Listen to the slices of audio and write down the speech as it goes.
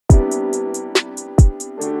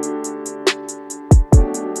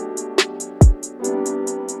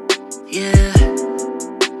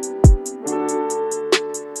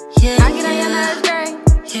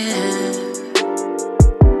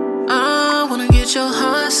get your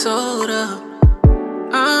heart sold up.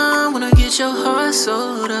 I wanna get your heart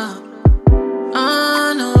sold up.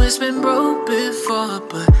 I know it's been broke before,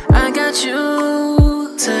 but I got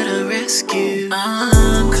you to the rescue.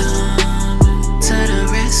 I'm coming to the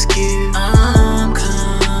rescue. I'm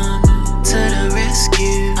coming to the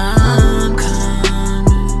rescue. I'm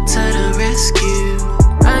coming to the rescue.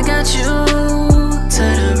 I got you to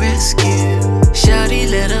the rescue.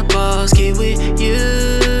 Shawty, let the balls get with you.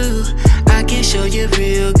 I can show you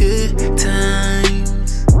real good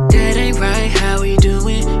times. That ain't right how we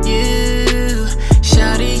doing you.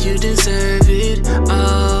 Shawty, you deserve it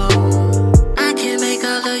all. I can make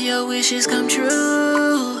all of your wishes come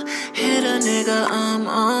true. Hit a nigga, I'm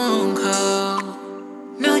on call.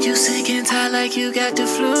 Know you sick and tired like you got the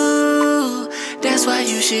flu. That's why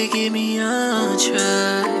you should give me a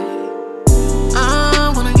try.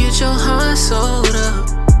 I wanna get your heart sold up.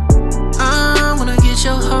 I wanna get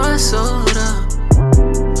your heart sold up.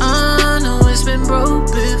 I know it's been broke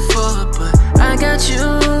before, but I got you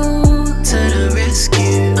to the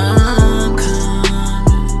rescue. I'm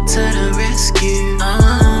coming to the rescue.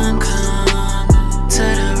 I'm coming to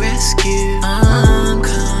the rescue. I'm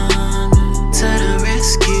coming to the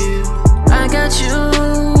rescue. I got you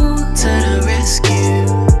to the rescue.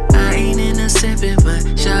 I ain't innocent, but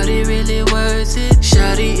shawty really worth it.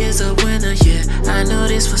 Shawty is a winner, yeah, I know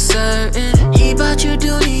this for certain. He bought you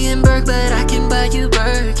Dooney and Burke, but I can buy you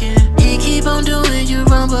Birkin. He keep on doing you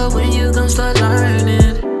wrong, but when you gon' start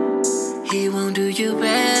learning, he won't do you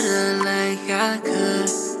better like I could.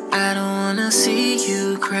 I don't wanna see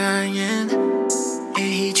you crying.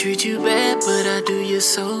 And he treat you bad, but I do you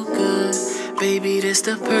so good. Baby, this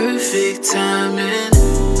the perfect timing.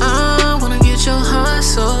 I wanna get your heart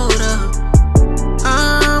sold